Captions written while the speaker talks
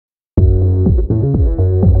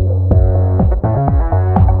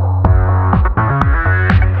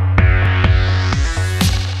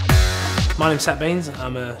name's Sat Bains,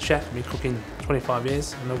 I'm a chef, I've been cooking 25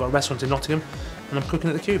 years and I've got a restaurant in Nottingham and I'm cooking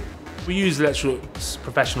at the Cube. We use Electrolux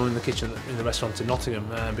Professional in the kitchen in the restaurant in Nottingham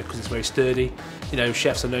because it's very sturdy. You know,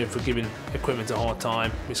 chefs are known for giving equipment a hard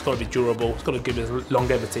time. It's got to be durable, it's got to give us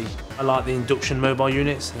longevity. I like the induction mobile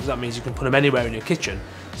units. That means you can put them anywhere in your kitchen,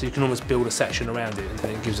 so you can almost build a section around it, and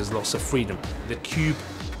then it gives us lots of freedom. The Cube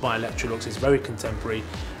by Electrolux is very contemporary,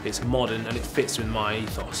 it's modern, and it fits with my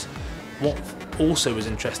ethos. What also is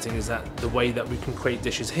interesting is that the way that we can create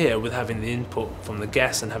dishes here with having the input from the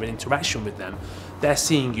guests and having interaction with them, they're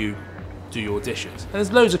seeing you do your dishes. And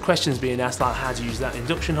there's loads of questions being asked, like how to use that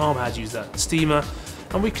induction hob, how to use that steamer,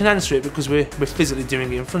 and we can answer it because we're physically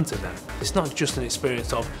doing it in front of them. It's not just an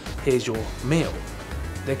experience of here's your meal.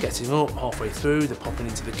 They're getting up halfway through, they're popping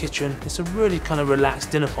into the kitchen. It's a really kind of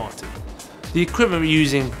relaxed dinner party. The equipment we're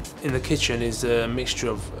using in the kitchen is a mixture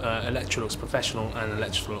of Electrolux Professional and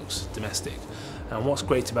Electrolux Domestic. And what's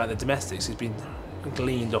great about the domestics is been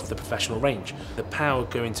gleaned off the professional range. The power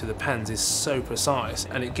going to the pans is so precise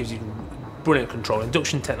and it gives you brilliant control.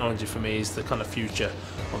 Induction technology for me is the kind of future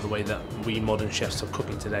of the way that we modern chefs are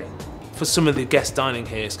cooking today. For some of the guests dining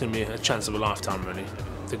here, it's going to be a chance of a lifetime really.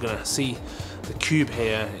 They're going to see the Cube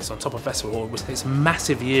here. It's on top of Festival Hall. It's a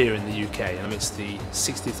massive year in the UK. I mean, it's the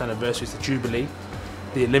 60th anniversary, it's the Jubilee,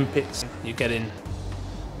 the Olympics. You're getting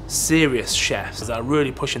serious chefs that are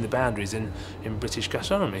really pushing the boundaries in British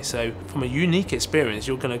gastronomy. So from a unique experience,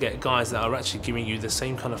 you're going to get guys that are actually giving you the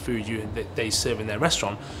same kind of food that they serve in their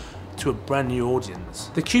restaurant to a brand new audience.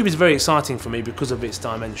 The Cube is very exciting for me because of its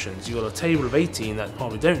dimensions. You've got a table of 18 that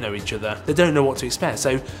probably don't know each other. They don't know what to expect.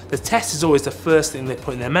 So the test is always the first thing they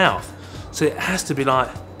put in their mouth. So it has to be like,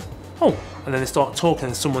 oh, and then they start talking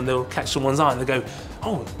and they'll catch someone's eye and they go,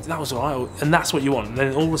 oh, that was all right. And that's what you want. And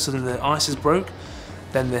then all of a sudden the ice is broke,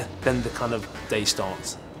 then the kind of day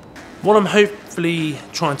starts. What I'm hopefully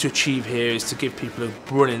trying to achieve here is to give people a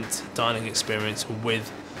brilliant dining experience with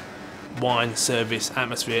wine, service,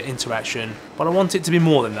 atmosphere, interaction, but I want it to be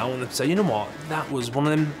more than that. I want them to say, you know what, that was one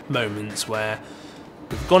of them moments where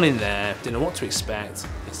we've gone in there, didn't know what to expect,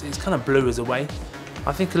 it's kind of blew us away.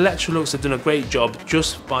 I think Electrolux have done a great job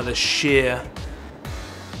just by the sheer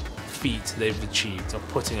feat they've achieved of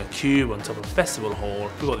putting a Cube on top of Festival Hall.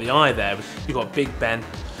 We've got the eye there, you've got Big Ben.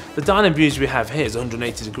 The dining views we have here is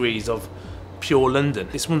 180 degrees of pure London.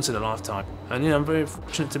 It's once in a lifetime, and you know, I'm very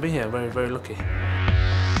fortunate to be here, very, very lucky.